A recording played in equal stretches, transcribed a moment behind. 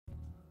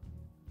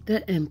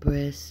The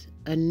Empress,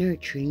 a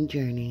nurturing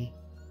journey.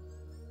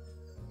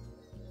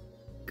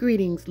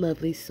 Greetings,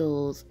 lovely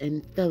souls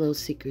and fellow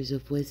seekers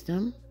of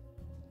wisdom.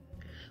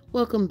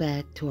 Welcome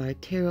back to our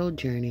tarot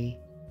journey.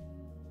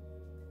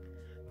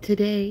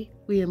 Today,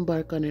 we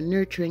embark on a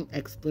nurturing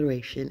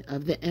exploration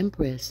of the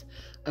Empress,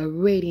 a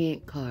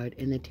radiant card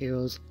in the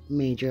tarot's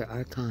major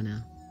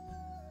arcana.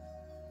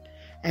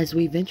 As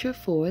we venture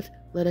forth,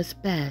 let us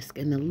bask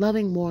in the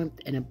loving warmth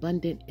and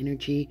abundant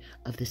energy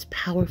of this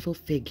powerful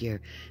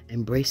figure,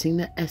 embracing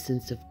the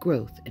essence of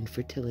growth and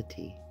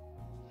fertility.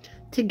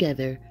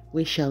 Together,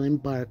 we shall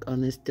embark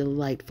on this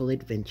delightful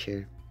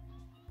adventure.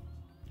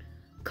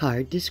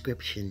 Card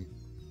description.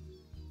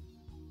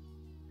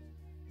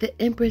 The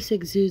Empress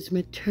exudes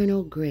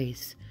maternal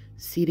grace,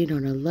 seated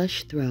on a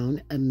lush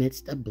throne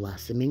amidst a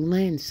blossoming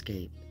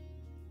landscape.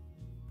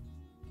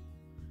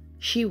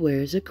 She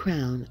wears a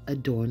crown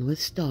adorned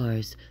with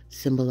stars,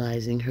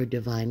 symbolizing her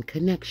divine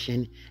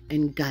connection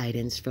and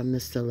guidance from the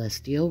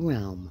celestial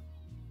realm.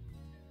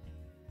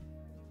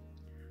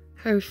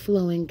 Her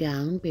flowing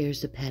gown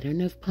bears a pattern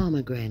of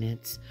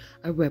pomegranates,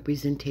 a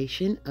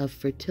representation of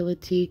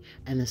fertility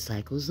and the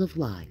cycles of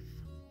life.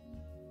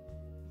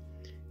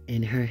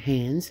 In her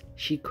hands,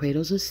 she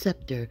cradles a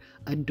scepter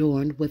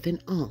adorned with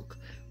an ankh,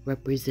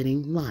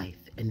 representing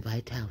life and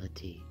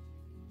vitality.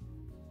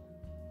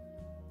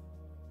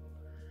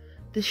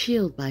 The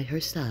shield by her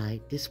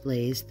side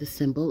displays the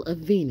symbol of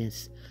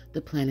Venus,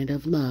 the planet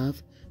of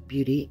love,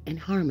 beauty, and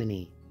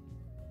harmony.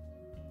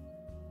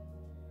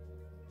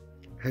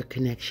 Her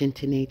connection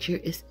to nature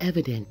is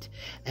evident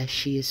as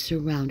she is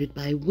surrounded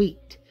by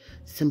wheat,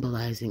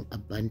 symbolizing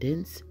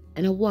abundance,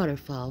 and a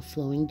waterfall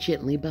flowing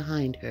gently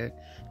behind her,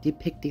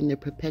 depicting the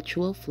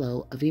perpetual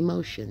flow of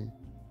emotion.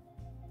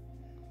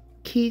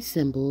 Key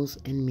symbols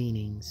and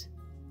meanings.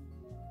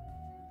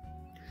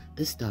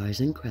 The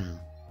stars and crown.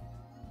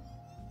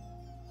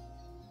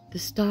 The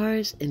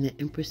stars in the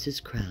Empress's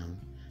crown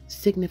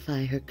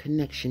signify her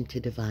connection to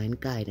divine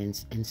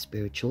guidance and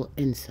spiritual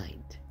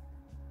insight.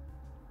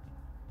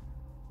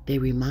 They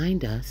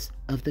remind us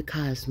of the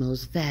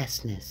cosmos'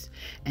 vastness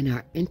and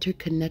our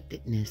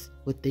interconnectedness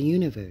with the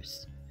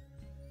universe.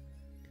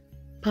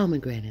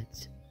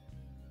 Pomegranates.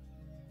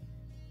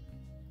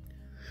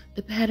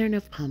 The pattern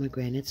of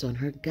pomegranates on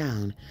her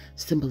gown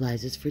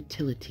symbolizes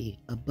fertility,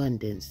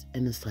 abundance,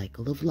 and the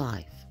cycle of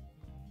life.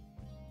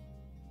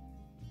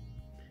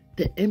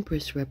 The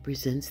Empress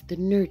represents the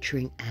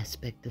nurturing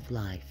aspect of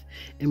life,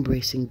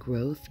 embracing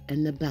growth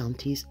and the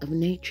bounties of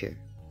nature.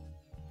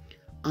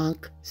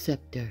 Ankh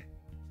scepter.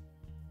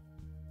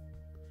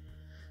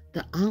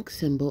 The ankh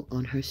symbol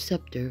on her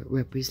scepter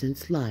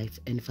represents life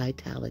and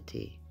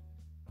vitality.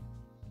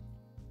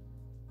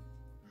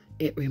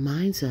 It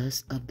reminds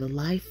us of the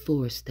life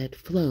force that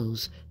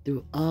flows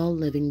through all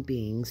living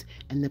beings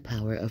and the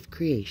power of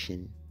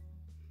creation.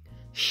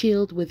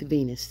 Shield with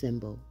Venus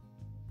symbol.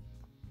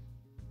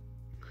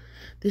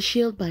 The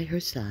shield by her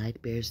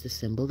side bears the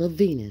symbol of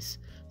Venus,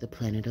 the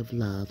planet of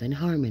love and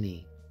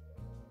harmony.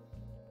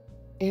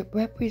 It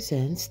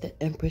represents the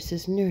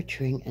Empress's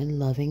nurturing and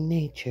loving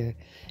nature,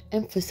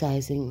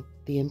 emphasizing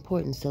the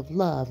importance of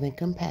love and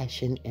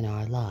compassion in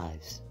our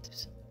lives.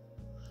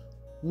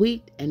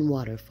 Wheat and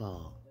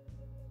waterfall.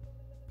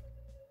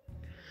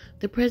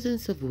 The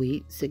presence of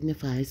wheat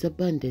signifies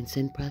abundance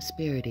and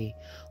prosperity,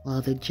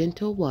 while the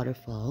gentle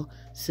waterfall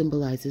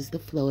symbolizes the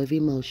flow of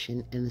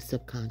emotion in the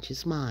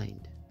subconscious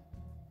mind.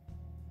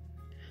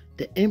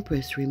 The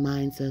Empress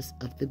reminds us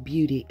of the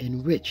beauty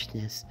and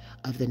richness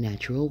of the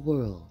natural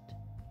world.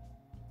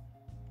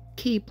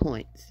 Key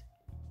points.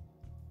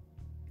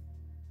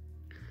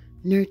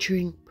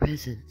 Nurturing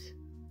presence.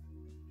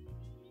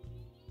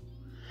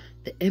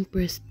 The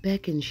Empress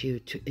beckons you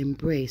to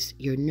embrace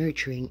your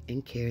nurturing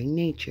and caring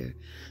nature,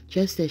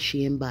 just as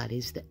she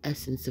embodies the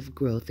essence of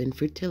growth and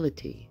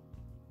fertility.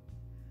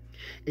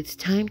 It's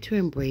time to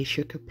embrace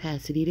your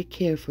capacity to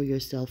care for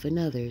yourself and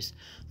others,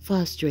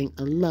 fostering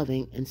a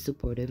loving and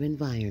supportive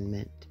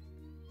environment.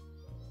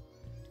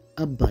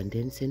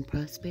 Abundance and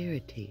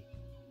prosperity.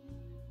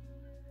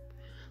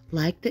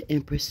 Like the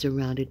Empress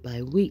surrounded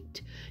by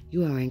wheat,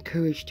 you are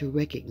encouraged to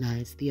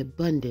recognize the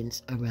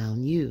abundance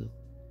around you.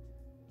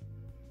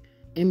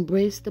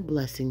 Embrace the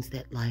blessings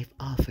that life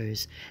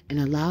offers and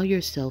allow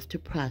yourself to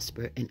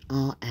prosper in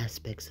all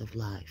aspects of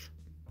life.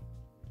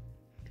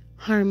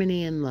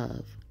 Harmony and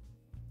love.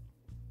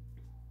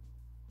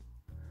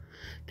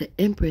 The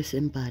Empress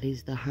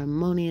embodies the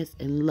harmonious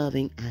and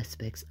loving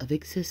aspects of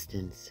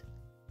existence.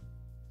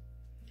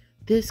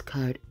 This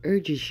card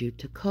urges you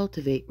to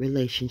cultivate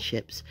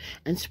relationships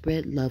and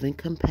spread love and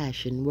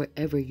compassion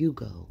wherever you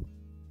go.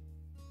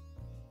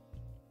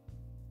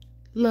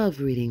 Love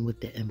reading with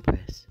the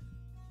Empress.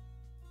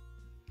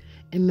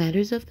 In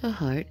matters of the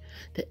heart,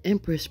 the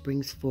Empress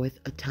brings forth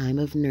a time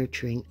of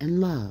nurturing and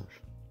love.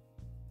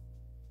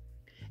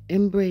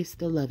 Embrace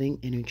the loving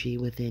energy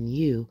within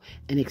you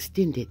and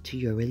extend it to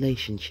your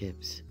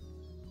relationships.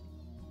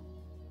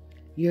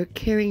 Your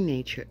caring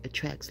nature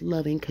attracts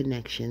loving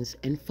connections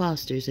and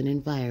fosters an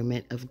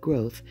environment of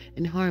growth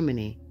and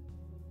harmony.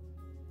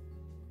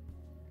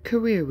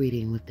 Career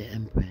reading with the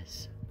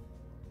Empress.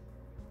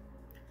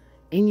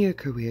 In your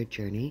career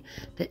journey,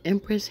 the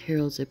Empress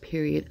heralds a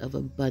period of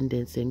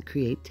abundance and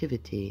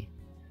creativity.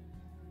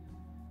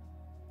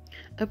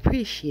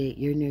 Appreciate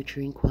your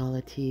nurturing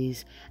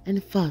qualities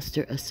and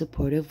foster a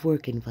supportive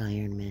work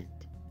environment.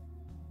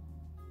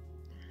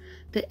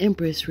 The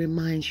Empress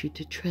reminds you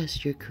to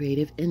trust your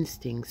creative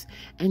instincts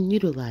and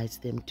utilize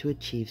them to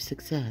achieve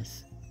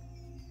success.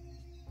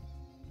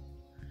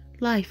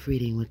 Life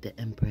reading with the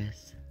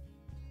Empress.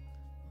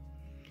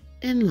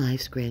 In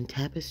life's grand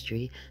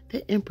tapestry,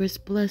 the Empress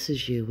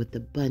blesses you with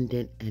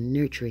abundant and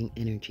nurturing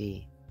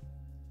energy.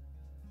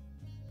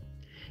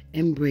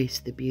 Embrace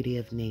the beauty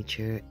of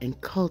nature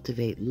and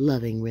cultivate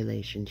loving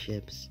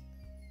relationships.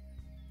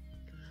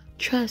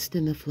 Trust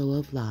in the flow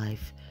of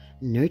life.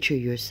 Nurture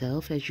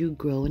yourself as you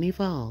grow and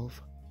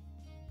evolve.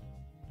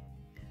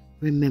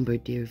 Remember,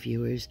 dear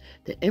viewers,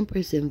 the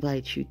Empress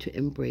invites you to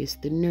embrace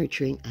the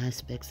nurturing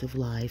aspects of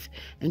life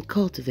and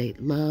cultivate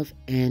love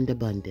and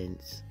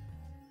abundance.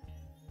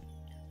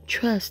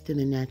 Trust in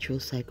the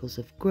natural cycles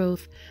of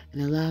growth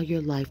and allow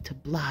your life to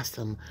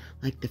blossom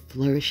like the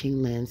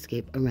flourishing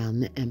landscape around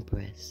the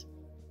Empress.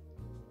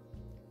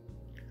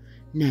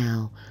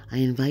 Now, I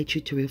invite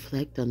you to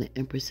reflect on the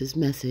Empress's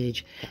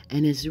message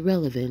and its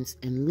relevance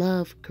in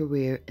love,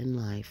 career, and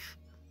life.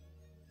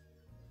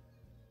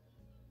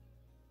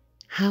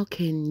 How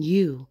can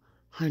you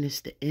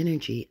harness the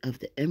energy of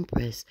the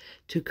Empress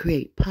to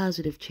create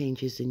positive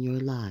changes in your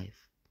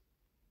life?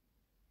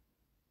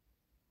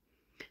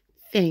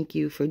 Thank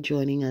you for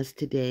joining us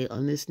today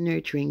on this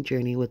nurturing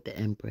journey with the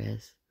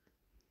Empress.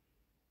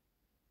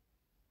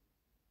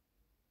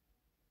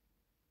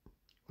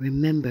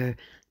 Remember,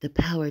 the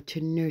power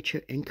to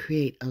nurture and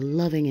create a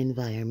loving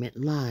environment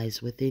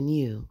lies within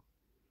you.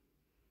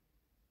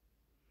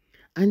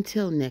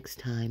 Until next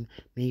time,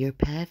 may your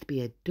path be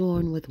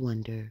adorned with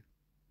wonder.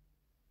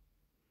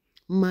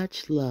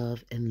 Much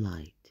love and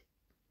light.